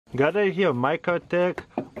Got it here, Microtech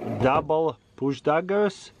double push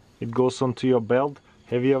daggers. It goes onto your belt.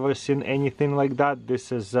 Have you ever seen anything like that?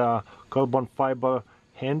 This is a carbon fiber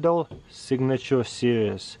handle, signature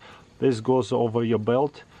series. This goes over your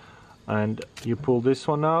belt and you pull this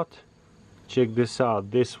one out. Check this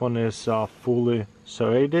out. This one is fully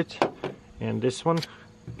serrated, and this one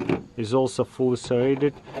is also fully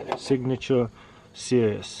serrated, signature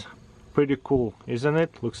series. Pretty cool, isn't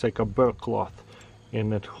it? Looks like a burr cloth,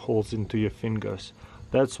 and it holds into your fingers.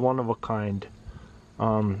 That's one of a kind.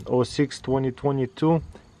 06 2022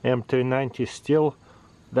 M390 steel.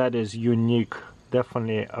 That is unique.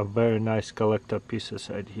 Definitely a very nice collector pieces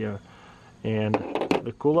right here. And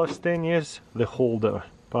the coolest thing is the holder.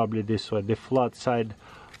 Probably this way, the flat side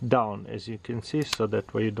down, as you can see, so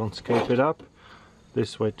that way you don't scrape it up.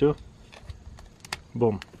 This way too.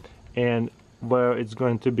 Boom. And where it's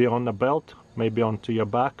going to be on the belt, maybe onto your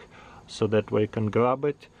back, so that way you can grab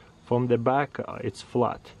it from the back. It's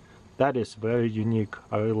flat. That is very unique.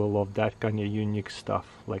 I really love that kind of unique stuff,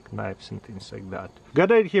 like knives and things like that. Got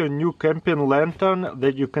right here new camping lantern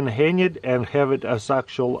that you can hang it and have it as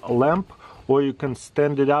actual lamp, or you can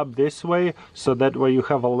stand it up this way, so that way you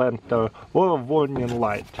have a lantern or a warning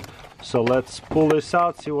light. So let's pull this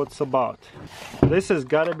out, see what's about. This has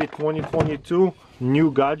gotta be 2022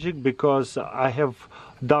 new gadget, because I have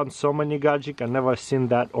done so many gadgets, I never seen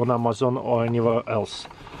that on Amazon or anywhere else.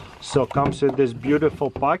 So comes with this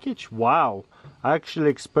beautiful package. Wow, I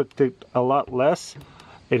actually expected a lot less.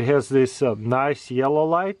 It has this nice yellow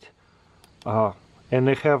light, and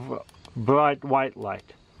they have bright white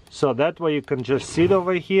light. So that way you can just sit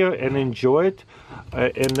over here and enjoy it,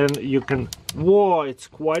 and then you can, whoa, it's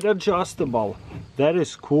quite adjustable. That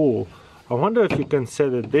is cool. I wonder if you can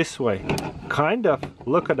set it this way. Kind of,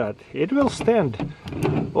 look at that, it will stand.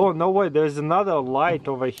 Oh no way, there's another light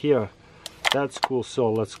over here. That's cool.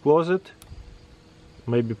 So let's close it,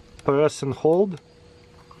 maybe press and hold,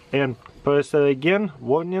 and press it again,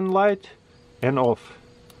 warning light, and off,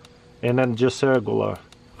 and then just regular,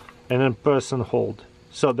 and then press and hold.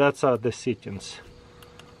 So that's the settings.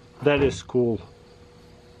 That is cool.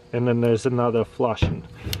 And then there's another flashing.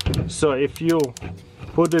 So if you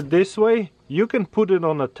put it this way, you can put it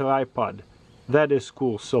on a tripod. That is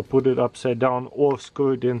cool. So put it upside down or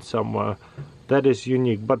screw it in somewhere. That is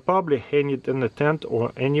unique. But probably hang it in the tent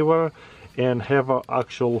or anywhere and have an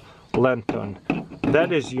actual lantern.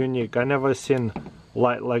 That is unique. I never seen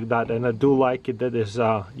light like that, and I do like it that is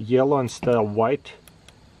yellow instead of white.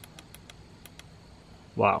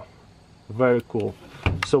 Wow, very cool.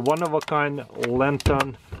 So one of a kind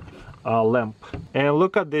lantern lamp. And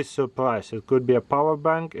look at this surprise. It could be a power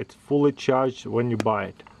bank. It's fully charged when you buy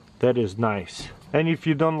it. That is nice. And if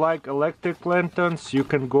you don't like electric lanterns, you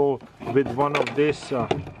can go with one of these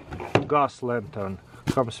gas lantern.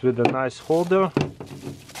 Comes with a nice holder.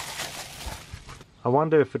 I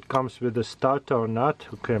wonder if it comes with a starter or not.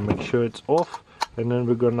 Okay, make sure it's off, and then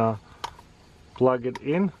we're gonna plug it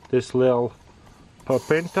in. This little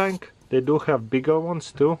propane tank. They do have bigger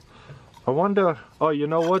ones too. I wonder, oh, you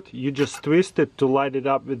know what, you just twist it to light it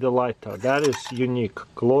up with the lighter. That is unique.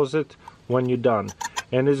 Close it when you're done,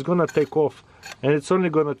 and it's gonna take off, and it's only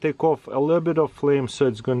gonna take off a little bit of flame, so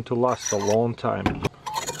it's going to last a long time.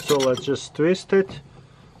 So let's just twist it,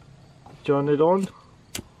 turn it on,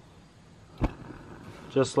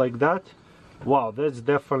 just like that. Wow, that's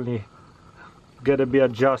definitely gotta be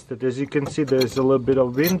adjusted. As you can see, there's a little bit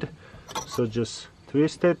of wind, so just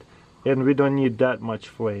twist it, and we don't need that much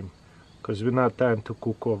flame because we're not trying to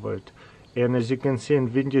cook over it. And as you can see,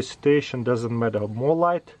 in windy station, doesn't matter, more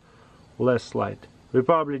light, less light. We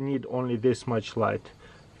probably need only this much light.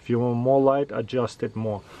 If you want more light, adjust it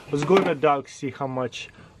more. Let's go in the dark, see how much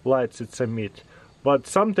lights it's emit. But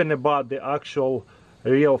something about the actual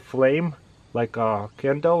real flame, like a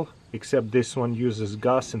candle, except this one uses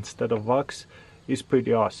gas instead of wax, is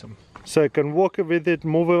pretty awesome. So I can walk with it,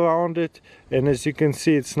 move around it, and as you can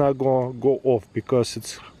see, it's not going to go off because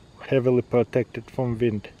it's heavily protected from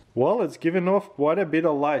wind. Well, it's giving off quite a bit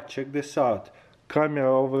of light. Check this out. Camera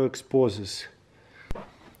overexposes.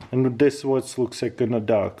 And this is what it looks like in the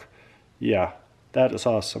dark. Yeah, that is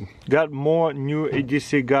awesome. Got more new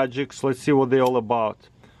EDC gadgets. Let's see what they're all about.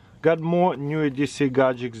 Got more new EDC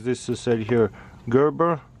gadgets. This is right here.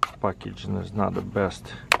 Gerber. Packaging is not the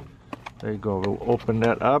best. There you go. We'll open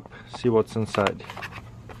that up, see what's inside.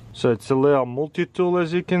 So it's a little multi-tool,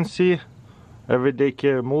 as you can see. Everyday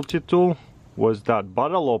carry multi-tool. Was that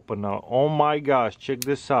bottle opener? Oh my gosh, check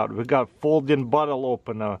this out. We got folding bottle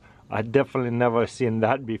opener. I definitely never seen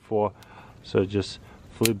that before. So it just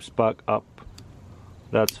flips back up.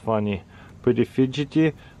 That's funny. Pretty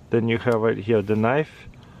fidgety. Then you have right here the knife.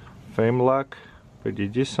 frame lock, pretty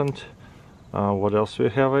decent. What else we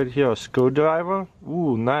have right here? A screwdriver.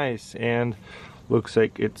 Ooh, nice. And looks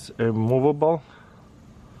like it's removable.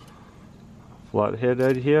 Flathead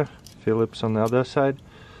right here. Phillips on the other side.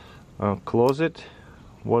 Close it.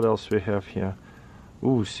 What else we have here?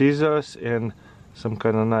 Ooh, scissors and some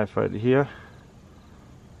kind of knife right here.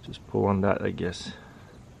 Just pull on that, I guess.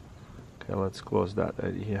 Okay, let's close that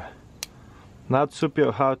right here. Not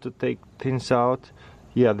super hard to take things out.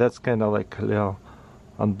 Yeah, that's kind of like a little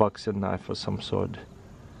unboxing knife of some sort.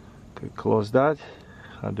 Okay, close that.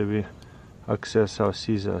 How do we access our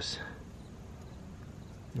scissors?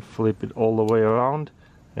 You flip it all the way around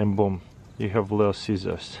and boom, you have little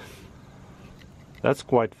scissors. That's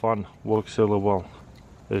quite fun, works really well.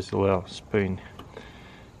 There's a little spring.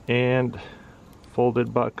 And fold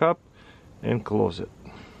it back up and close it.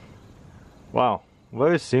 Wow,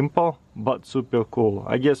 very simple but super cool.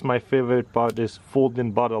 I guess my favorite part is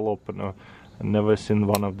folding bottle opener. I've never seen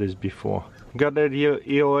one of these before. Got that here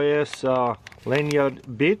EOS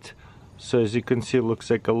lanyard bit. So as you can see, it looks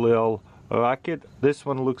like a little racket. This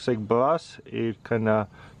one looks like brass. It kind of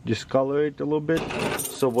discolor it a little bit.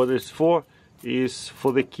 So what it's for is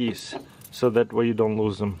for the keys, so that way you don't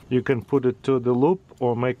lose them. You can put it to the loop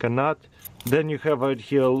or make a knot. Then you have right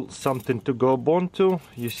here something to grab onto,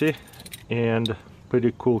 you see, and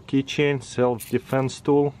pretty cool keychain, self-defense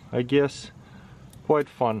tool, I guess. Quite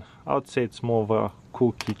fun. I would say it's more of a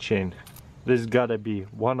cool keychain. This gotta be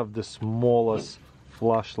one of the smallest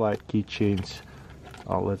flashlight keychains.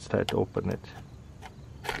 Let's try to open it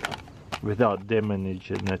without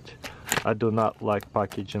damaging it. I do not like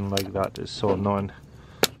packaging like that, it's so annoying.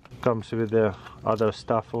 Comes with the other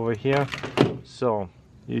stuff over here, so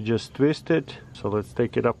you just twist it. So let's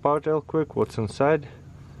take it apart real quick. What's inside?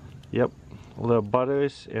 Yep, little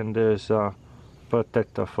batteries, and there's a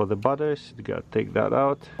protector for the batteries. You gotta take that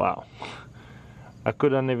out. Wow, I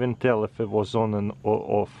couldn't even tell if it was on and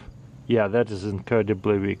or off. Yeah, that is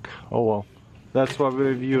incredibly weak. Oh well, that's why we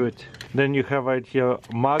review it. Then you have right here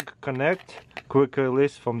mag connect, quick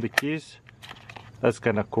release from the keys. That's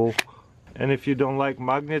kind of cool. And if you don't like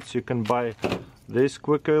magnets, you can buy these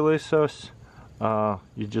quick releasers.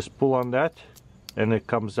 You just pull on that and it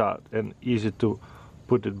comes out, and easy to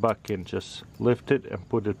put it back in. Just lift it and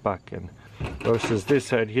put it back in. Versus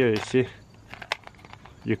this right here, you see,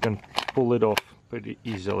 you can pull it off pretty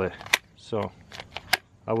easily. So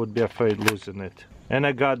I would be afraid losing it. And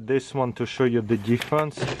I got this one to show you the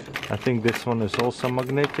difference. I think this one is also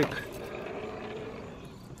magnetic.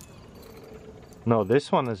 No, this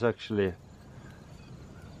one is actually...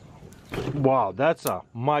 Wow, that's a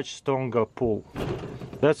much stronger pull.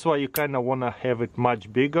 That's why you kind of want to have it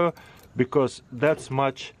much bigger, because that's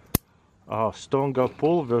much stronger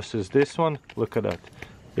pull versus this one. Look at that.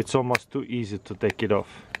 It's almost too easy to take it off.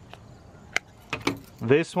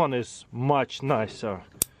 This one is much nicer.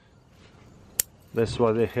 That's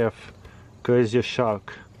why they have crazy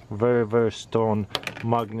shark, very strong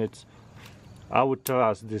magnets. I would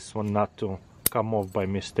trust this one not to come off by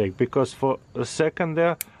mistake, because for a second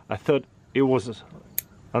there I thought it was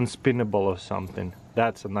unspinnable or something.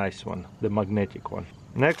 That's a nice one, the magnetic one.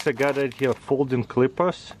 Next I got right here folding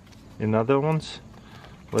clippers in other ones.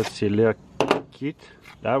 Let's see, little kit.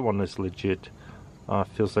 That one is legit.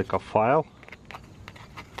 Feels like a file.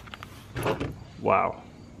 Wow.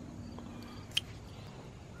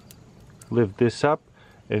 Lift this up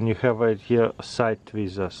and you have right here side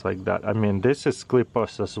tweezers like that. I mean, this is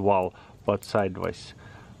clippers as well, but sideways.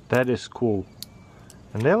 That is cool.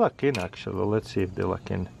 And they lock in actually. Let's see if they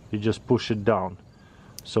lock in. You just push it down.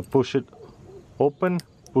 So push it open,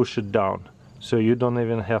 push it down. So you don't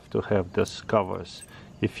even have to have these covers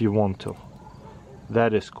if you want to.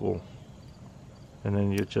 That is cool. And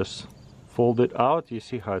then you just fold it out. You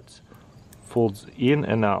see how it folds in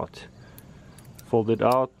and out. Fold it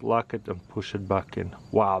out, lock it, and push it back in.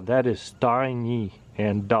 Wow, that is tiny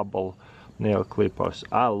and double nail clippers.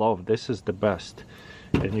 I love this. Is the best.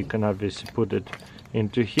 And you can obviously put it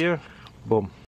into here. Boom.